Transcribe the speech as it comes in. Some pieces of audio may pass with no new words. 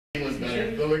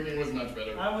the licking was much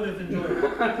better. I would have enjoyed it.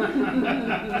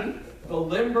 The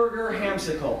Limburger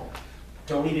Hamsicle.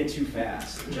 Don't eat it too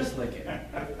fast. Just lick it.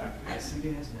 I see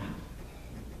you guys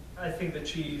now. I think the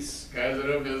cheese. Guys, I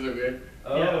don't feel so good.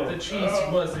 Yeah, the cheese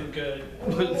wasn't good.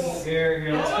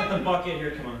 Here, let's get the bucket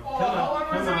here. Come on. Come on.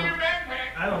 What's in your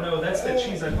backpack? I don't know. That's the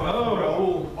cheese I bought.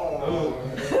 Oh.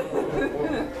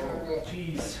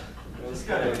 Jeez. Just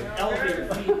gotta elevate your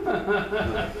feet.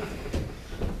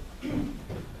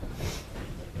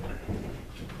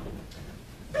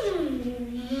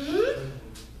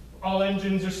 All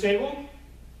engines are stable?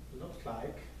 Looks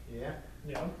like, yeah.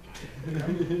 Yeah.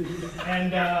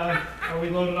 And are we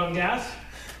loaded on gas?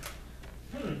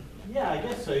 Yeah, I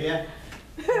guess so, yeah.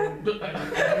 Quantum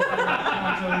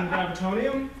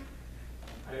gravitonium?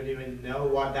 I don't even know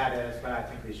what that is, but I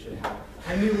think we should have it.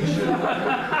 I knew we should.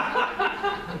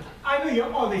 I know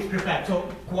you're always prepared, so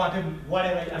quantum,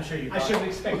 whatever, I'm sure you I got should have it.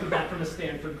 expected that from a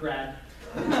Stanford grad.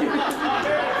 You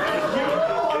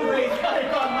always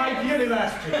pick on my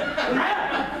university.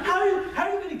 How are you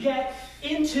going to get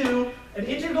into an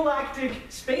intergalactic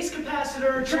space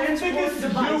capacitor transport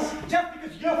device? Just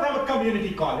because you're from a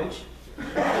community college.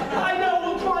 I know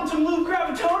what quantum loop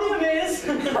gravitonium is.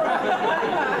 You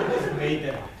just made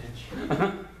that up, didn't you?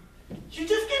 You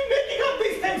just keep making up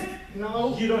these things.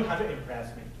 No. You don't have to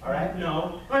impress me, all right?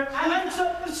 No.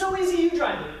 It's so easy. You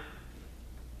drive it.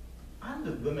 I'm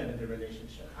the woman in the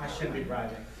relationship. I shouldn't be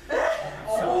driving.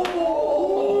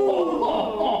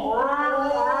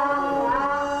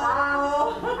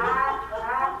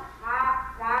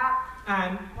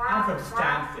 And I'm from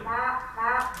Stanford.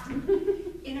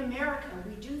 In America,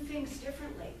 we do things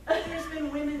differently. There's been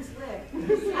women's lib.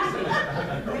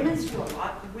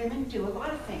 Women do a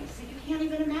lot of things that you can't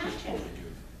even imagine.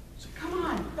 So come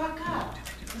on, buck up.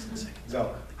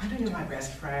 Look, I know you're my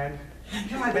best friend.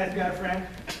 You're my best girlfriend.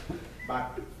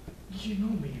 But you know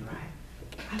me, right?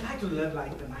 I like to live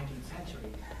like the 19th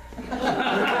century.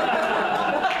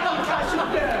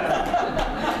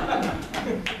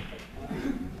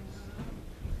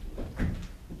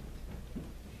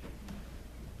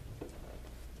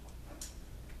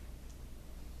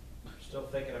 Still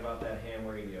thinking about that ham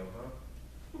radio, huh?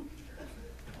 Well,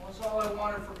 that's all I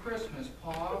wanted for Christmas,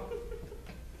 Pa.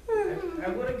 I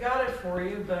would have got it for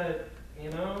you, but, you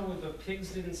know, the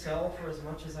pigs didn't sell for as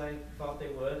much as I thought they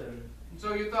would, and...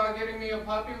 So you thought getting me a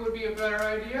puppy would be a better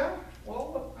idea?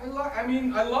 Well, I love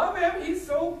him. He's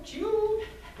so cute.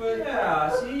 But yeah,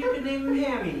 see, you can name him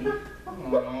Hammy.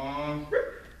 Aww.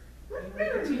 And we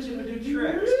can teach him to do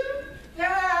tricks.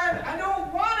 Dad, I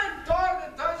don't want a dog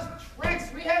that does tricks.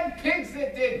 We had pigs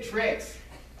that did tricks.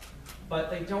 But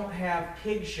they don't have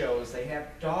pig shows, they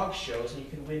have dog shows, and you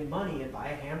can win money and buy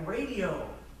a ham radio.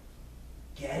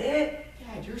 Get it?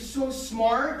 Dad, you're so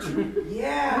smart.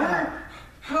 Yeah.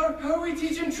 How do we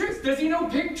teach him tricks? Does he know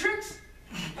pig tricks?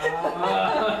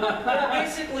 They're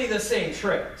basically the same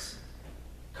tricks.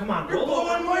 Come on, You're roll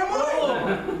over. blowing my mind. Roll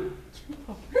over.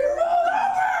 He rolled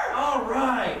over. All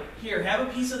right. Here, have a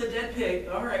piece of the dead pig.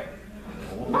 All right.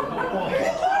 He loved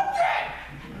it.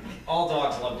 All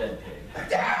dogs love dead pig.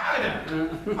 Dad!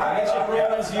 Ancient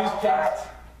Romans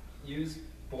used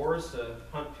boars to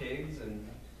hunt pigs, and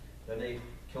then they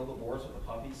killed the boars with the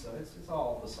puppies, so it's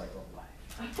all the cycle of life.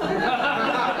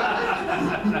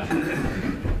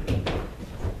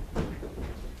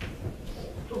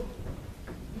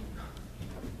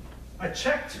 I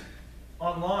checked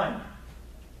online.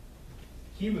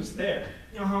 He was there.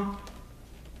 Uh-huh.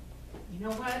 You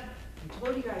know what? I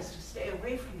told you guys to stay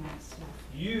away from that stuff.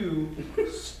 You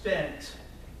spent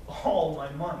all my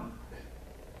money.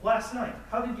 Last night.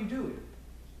 How did you do it?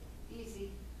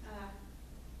 Easy.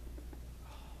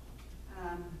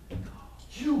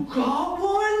 You got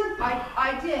one?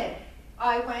 I did.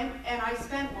 I went and I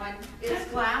spent one. It's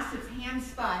glass, it's hand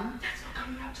spun. That's not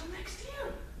coming out till next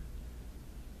year.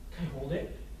 Can I hold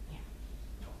it? Yeah.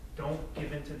 Don't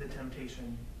give in to the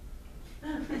temptation.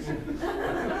 But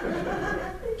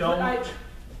Don't. watch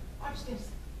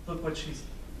this. Look what she's...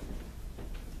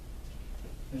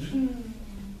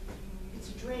 It's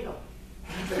a dreidel.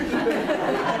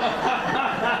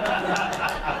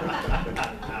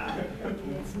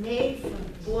 And it's made from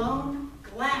blown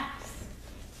glass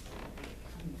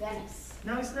from Venice.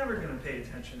 Now he's never going to pay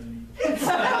attention to me.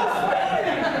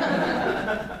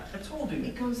 I told you.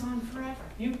 It goes on forever.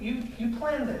 You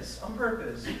planned this on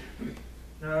purpose.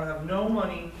 Now I have no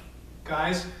money.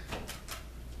 Guys,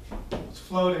 it's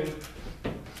floating.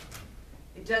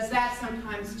 It does that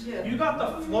sometimes too. You got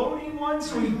the floating one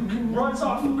so he runs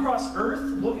off across Earth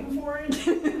looking for it? This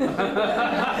is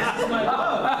my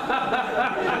love.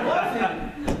 I love him.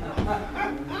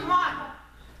 Come on,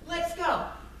 let's go.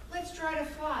 Let's try to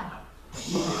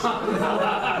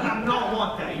I don't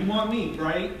want that. You want me,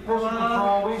 right? Mission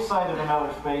Control, we've sighted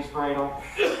another space cradle.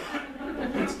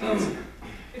 It's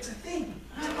a thing.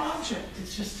 It's an object.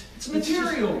 It's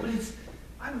material. But it's,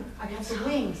 I got the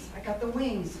wings. I got the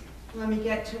wings. Let me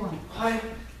get to them.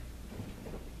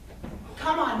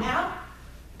 Come on now.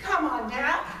 Come on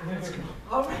now. Let's go.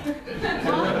 All right. 1,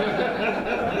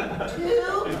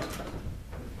 2,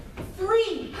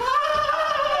 3.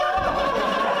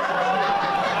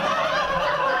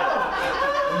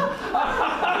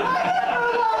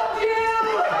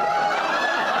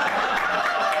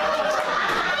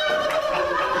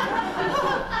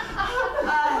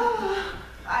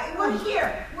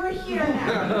 We're here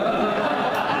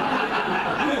now.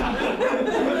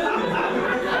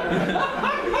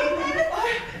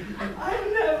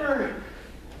 I've never.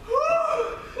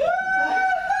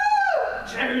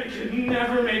 Jared could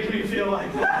never make me feel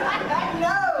like that.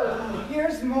 No,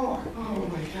 here's more. Oh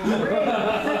my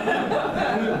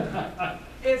God.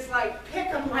 It's like pick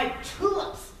 'em like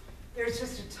tulips. There's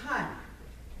just a ton.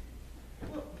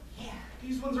 Well, yeah.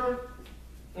 These ones aren't.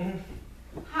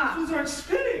 Huh? These aren't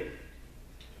spinning.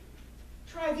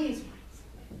 Try these ones.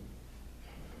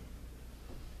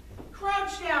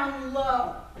 Crouch down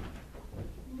low.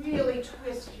 Really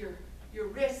twist your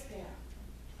wrist there.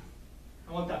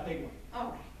 I want that big one.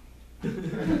 All right.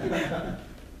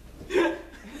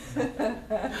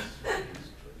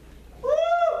 Woo!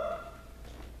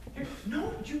 Here,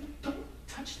 no, you don't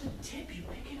touch the tip. You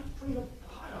pick it up from the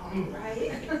bottom.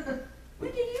 Right?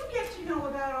 When did you get to know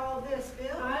about all this,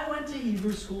 Bill? I went to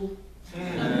Hebrew school. I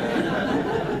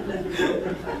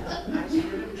should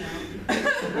have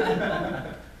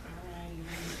known.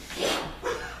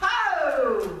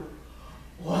 Oh!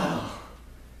 Wow.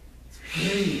 It's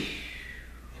pretty.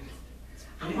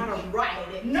 I want to ride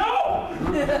it. No!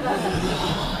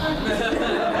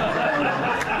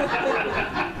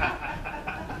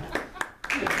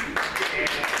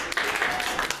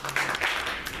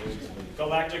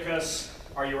 Galacticus,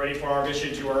 are you ready for our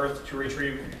mission to Earth to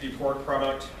retrieve the port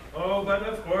product? Oh, but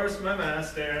of course, my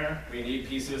master. We need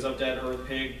pieces of dead Earth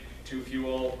pig to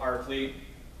fuel our fleet.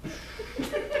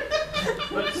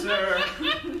 But sir,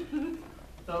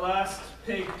 the last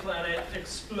pig planet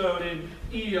exploded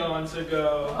eons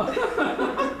ago.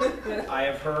 I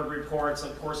have heard reports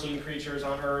of porcine creatures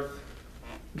on Earth.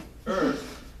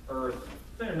 Earth, Earth.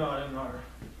 they're not in our...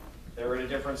 They're in a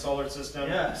different solar system.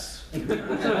 Yes.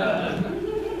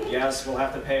 Yes, we'll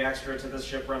have to pay extra to this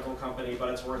ship rental company, but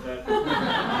it's worth it. Well,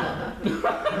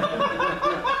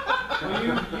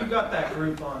 you got that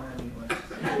group on anyway.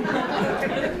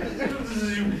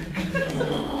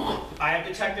 I have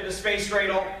detected a space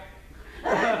dreidel.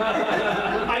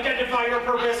 Identify your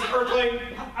purpose, Earthling.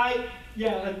 I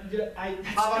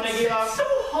Hava Nagila. so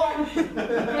hard.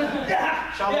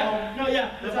 Shalom. Yeah, no,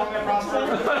 yeah. Live long and prosper.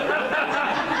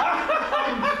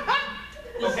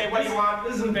 Okay, what do you want?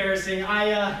 This is embarrassing.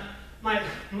 My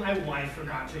wife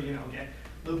forgot to, get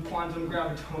the quantum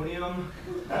gravitonium.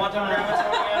 Quantum gravitonium.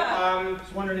 I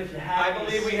was wondering if you had. I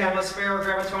believe we have a spare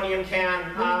gravitonium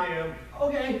can.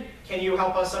 Okay. Can you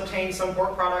help us obtain some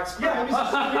port products? Yeah,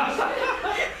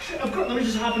 of course, let me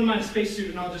just hop in my spacesuit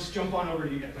and I'll just jump on over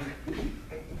to you guys.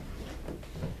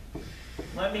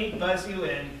 Let me buzz you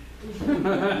in.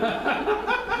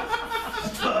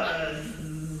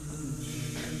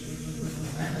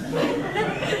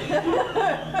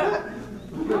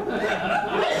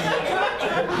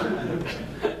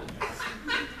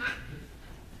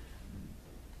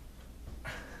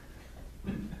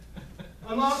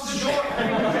 Unlock the door.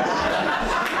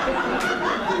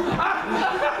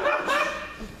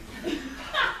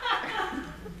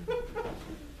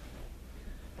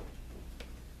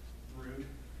 Rude.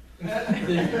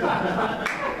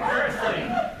 Earthling.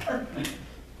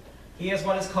 He is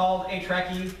what is called a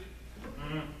Trekkie.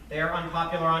 They are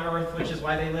unpopular on Earth, which is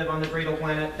why they live on the Dreidel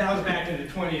planet. That was back in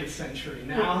the 20th century.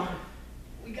 Now,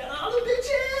 we got all the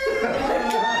bitches!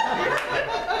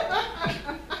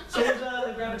 So where's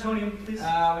the gravitonium, please?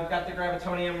 We've got the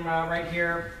gravitonium right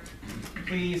here.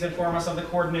 Please inform us of the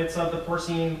coordinates of the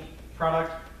porcine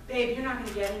product. Babe, you're not going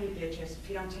to get any bitches if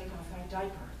you don't take off that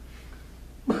diaper.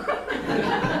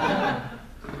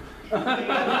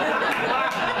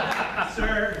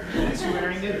 Sir, is you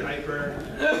wearing a diaper?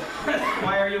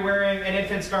 Why are you wearing an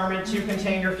infant's garment to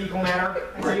contain your fecal matter?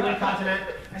 Are you incontinent?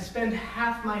 I spend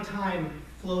half my time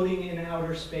floating in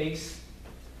outer space.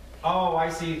 Oh, I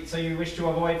see. So you wish to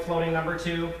avoid floating number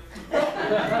 2? The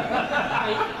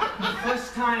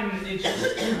first time, it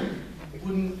just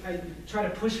wouldn't, I try to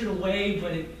push it away,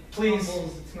 but it Please.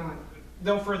 crumbles, it's not.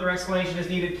 No further explanation is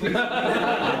needed, please.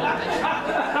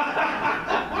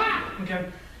 Okay.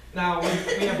 Now, we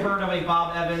have heard of a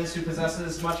Bob Evans who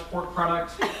possesses much pork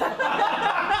product.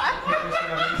 Mr.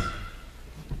 Evans.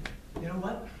 You know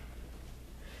what?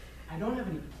 I don't have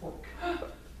any pork.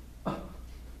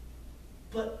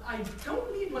 But I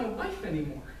don't need my wife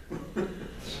anymore.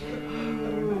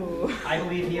 I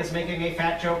believe he is making a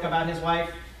fat joke about his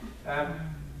wife. Well,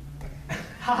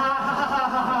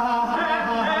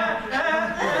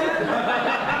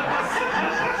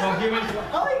 humans.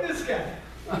 I like this guy.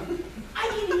 I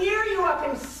can hear you up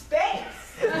in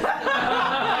space.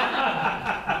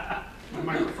 My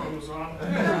microphone was on.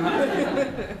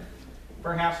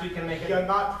 Perhaps we can make it. You're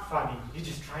not funny. You're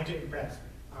just trying to impress me,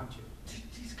 aren't you?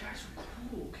 These guys are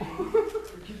cool, okay?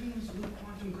 They're giving us new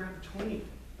quantum gravitonium.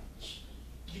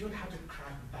 You don't have to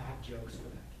crack bad jokes for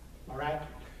that. All right?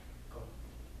 Go.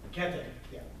 Get it.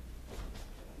 Yeah.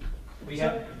 We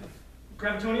have.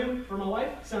 Gravitonium for my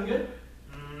wife? Sound good?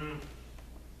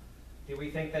 Do we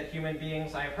think that human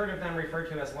beings, I have heard of them referred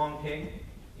to as long pig.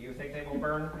 Do you think they will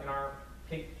burn in our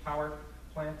pig power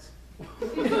plants?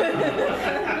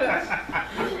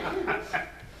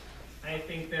 I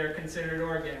think they're considered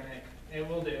organic. It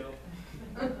will do.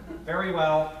 Very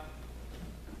well.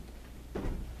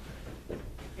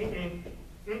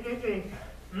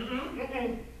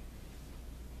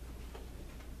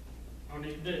 I'll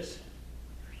need this.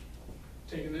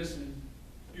 Taking this and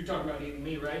you're talking about eating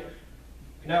me, right?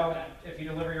 No, if you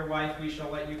deliver your wife, we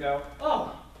shall let you go.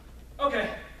 Oh, okay.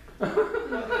 Bye,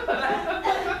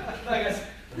 guys.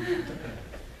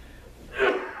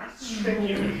 Thank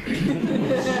you.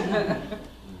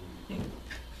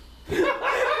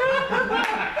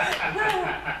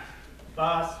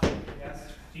 Boss, Yes.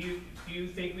 do you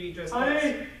think we just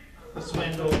Honey!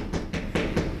 swindle?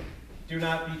 Do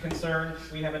not be concerned.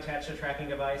 We have attached a tracking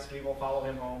device. We will follow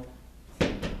him home.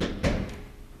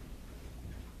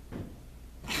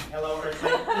 Hello,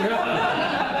 Earthling.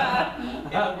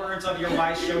 In the words of your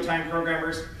wise Showtime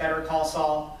programmers, better call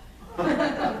Saul.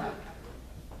 I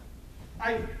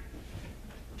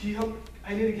need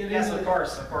to get Yes, in. of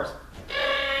course, of course.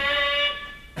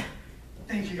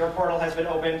 Thank you. Your portal has been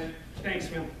opened. Thanks,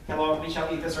 Phil. Hello, we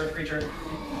shall eat this earth creature.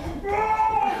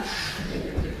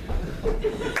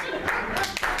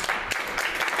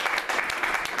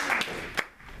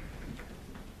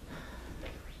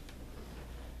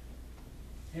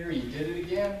 Harry, you did it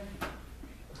again?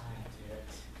 I did.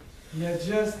 You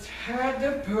just had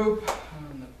to poop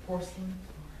on the porcelain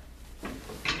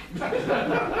floor. I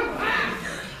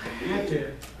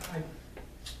did. I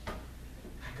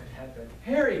could help it.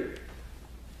 Harry,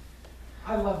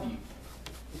 I love you.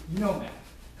 You know that.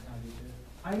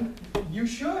 You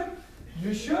should.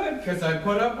 You should, because I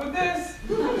put up with this.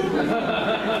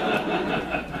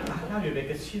 How do you make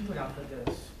it? She put up with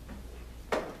this.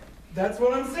 That's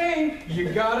what I'm saying.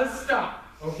 You gotta stop,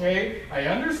 okay? I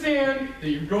understand that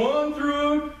you're going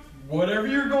through whatever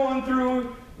you're going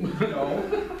through, you know,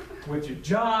 with your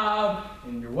job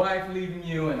and your wife leaving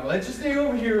you, and I let you stay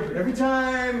over here, but every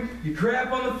time you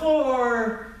crap on the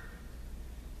floor.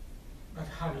 But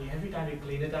honey, every time you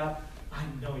clean it up, I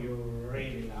know you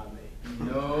really love me.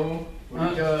 No,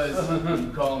 because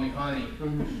you call me honey.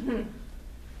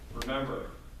 Remember,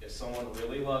 if someone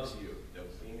really loves you, they'll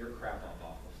clean your crap up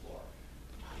off the floor.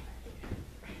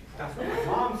 That's what my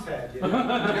mom said, you know.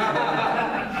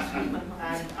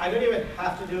 And I don't even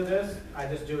have to do this. I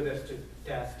just do this to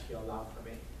test your love for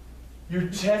me. You're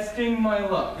testing my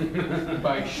love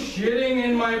by shitting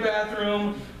in my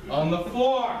bathroom on the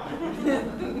floor.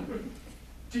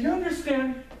 Do you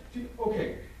understand?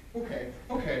 Okay.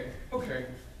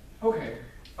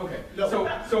 No.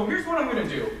 So here's what I'm gonna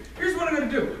do.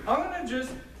 I'm gonna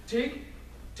just take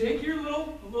your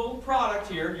little product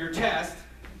here, your test,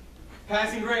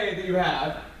 passing grade that you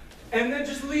have, and then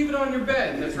just leave it on your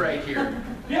bed that's right here.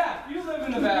 Yeah, you live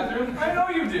in the bathroom. I know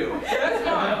you do. That's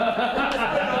fine.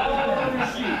 Just put it all on your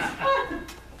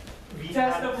sheets.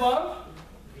 Test of love?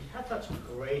 We had such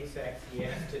great sex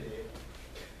yesterday.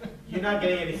 You're not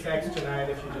getting any sex tonight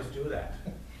if you just do that.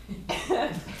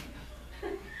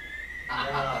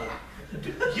 No.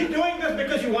 You're doing this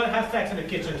because you want to have sex in the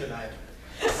kitchen tonight.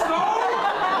 So?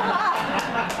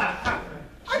 I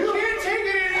can't take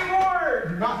it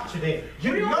anymore. Not today.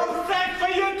 No sex for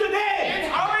you today! It's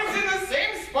always in the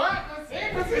same spot, the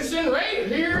same position, right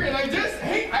here, and I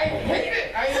hate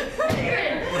it.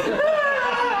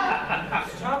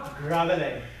 Stop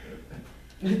groveling.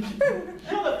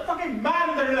 You're the fucking man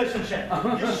in the relationship.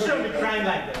 You shouldn't be crying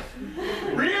like this.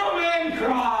 Real men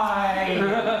cry.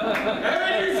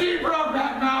 Haven't you seen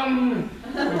Brokeback Mountain?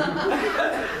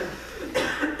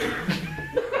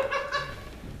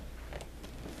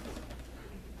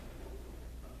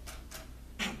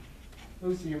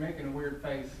 Lucy, you're making a weird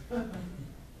face.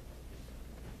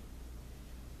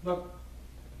 Look.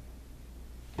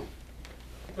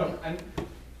 Look,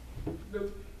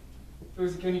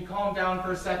 Lucy, can you calm down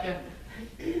for a second?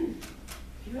 You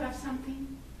have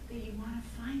something that you want to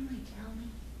finally tell me?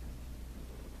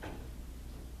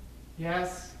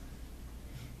 Yes.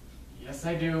 Yes,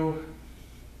 I do.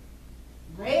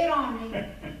 Lay it on me.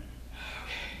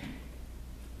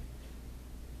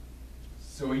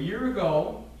 So a year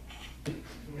ago,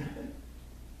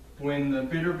 when the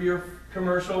bitter beer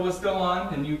commercial was still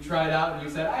on, and you tried out and you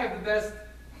said, I have the best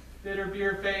bitter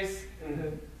beer face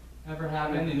that ever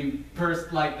happened, and you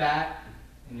pursed like that,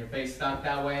 and your face stuck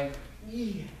that way.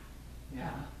 Yeah.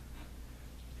 Yeah.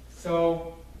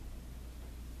 So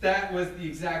that was the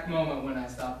exact moment when I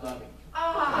stopped loving you.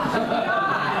 Ah,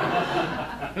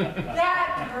 God!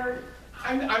 That hurt.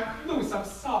 Luce, I'm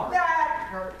sorry. That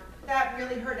hurt. That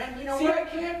really hurt. And you know See, what? I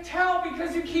can't tell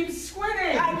because you keep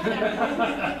squinting. I can't.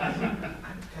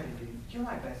 I'm telling you, you're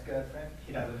my best girlfriend.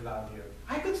 He doesn't love you.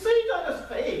 I could see it on his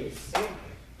face.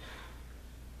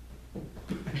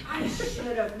 I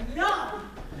should have known.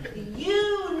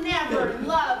 You never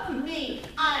loved me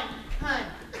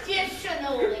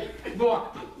unconditionally.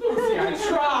 Look, Lucy, I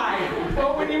tried,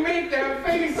 but when you make that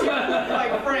face, you look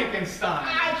like Frankenstein.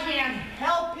 I can't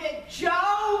help it, Joe.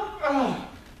 Oh,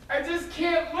 I just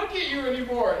can't look at you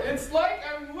anymore. It's like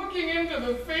I'm looking into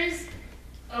the face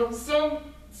of some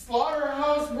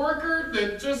slaughterhouse worker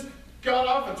that just got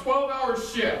off a 12-hour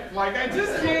shift. Like, I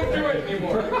just can't do it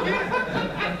anymore.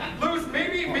 Luce,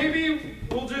 maybe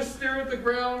we'll just stare at the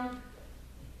ground.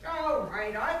 All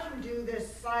right, I can do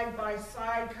this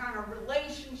side-by-side kind of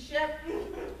relationship.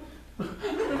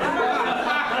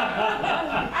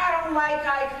 I don't like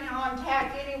eye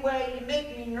contact anyway. You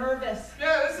make me nervous.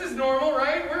 Yeah, this is normal,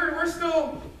 right? We're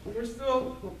still.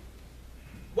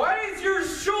 Why is your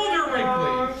shoulder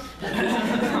wrinkly?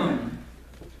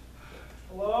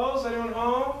 Hello, is anyone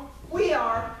home? We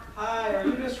are. Hi, are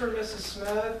you Mr. and Mrs.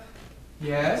 Smith?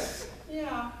 Yes.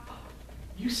 Yeah,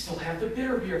 You still have the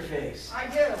bitter beer face. I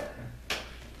do.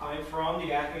 I'm from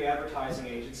the Acme Advertising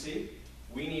Agency.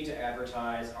 We need to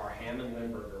advertise our ham and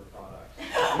Limburger product.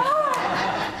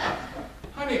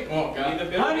 Honey, oh God. Need the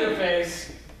bitter beer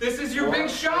face. This is your big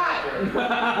shot. We're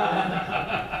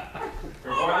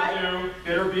going to do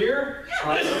bitter beer,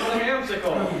 try some of the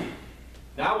hamsicle.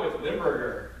 Now with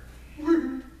Limburger.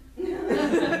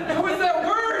 How is that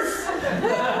worse?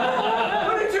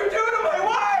 What did you do to my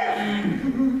wife?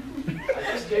 I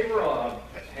just gave her a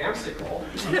hamsicle.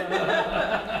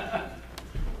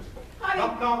 Honey,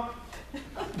 Knock, knock.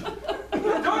 The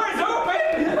door is open.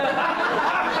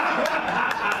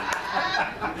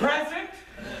 Present.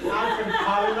 I'm from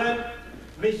Hollywood.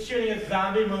 We're shooting a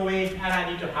zombie movie, and I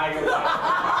need to hire you.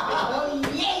 oh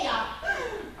yeah,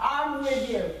 I'm with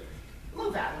you.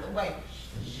 Move out of the way.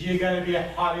 You're gonna be a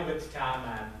Hollywood star,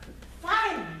 man.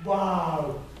 Fine.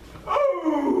 Wow.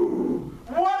 Ooh,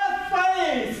 what a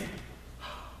face!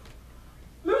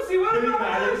 Lucy, what Really about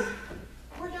matters. this?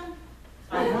 We're done.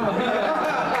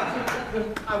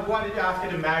 I wanted to ask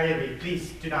you to marry me.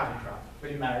 Please do not interrupt.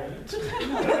 Will you marry me?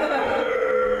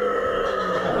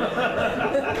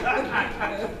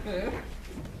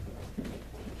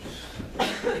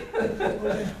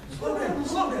 Slow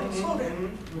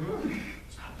down.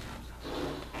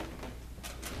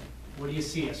 What do you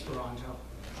see, Esperanto?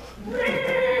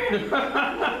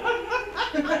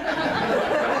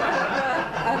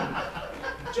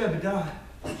 Jebediah.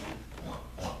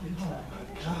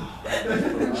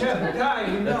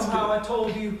 Jebediah, you know how I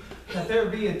told you that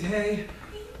there'd be a day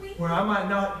where I might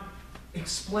not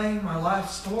explain my life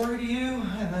story to you,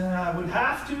 and then I would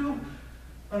have to,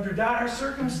 under dire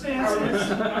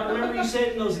circumstances. I remember you said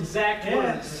it in those exact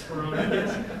Yes.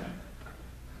 words.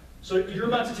 So you're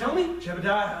about to tell me?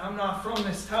 Jebediah, I'm not from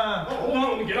this time. Oh, hold on,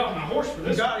 let me get off my horse for You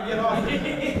this. gotta get off.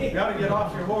 You gotta get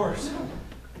off your horse.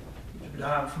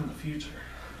 Jebediah, I'm from the future.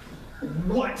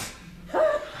 What?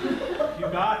 You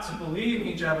got to believe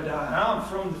me, Jebediah. I'm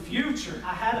from the future.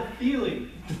 I had a feeling.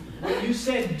 When you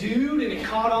said dude and it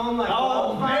caught on like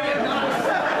Oh, wildfire. man.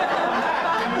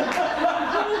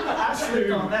 I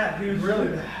slipped on that, dude, really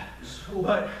bad.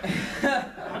 But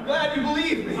I'm glad you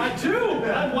believe me. I do.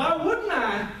 Why wouldn't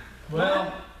I?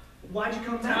 Well, Why'd you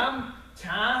come back?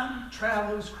 time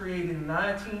travel was created in the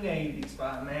 1980s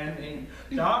by a man named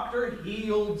Dr.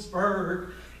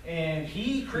 Healdsburg, and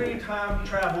he created time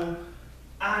travel.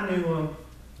 I knew him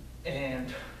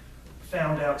and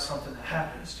found out something that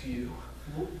happens to you.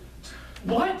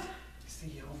 What?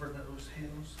 See over those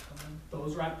hills coming?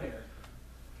 Those right there.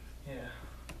 Yeah.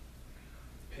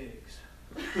 Pigs.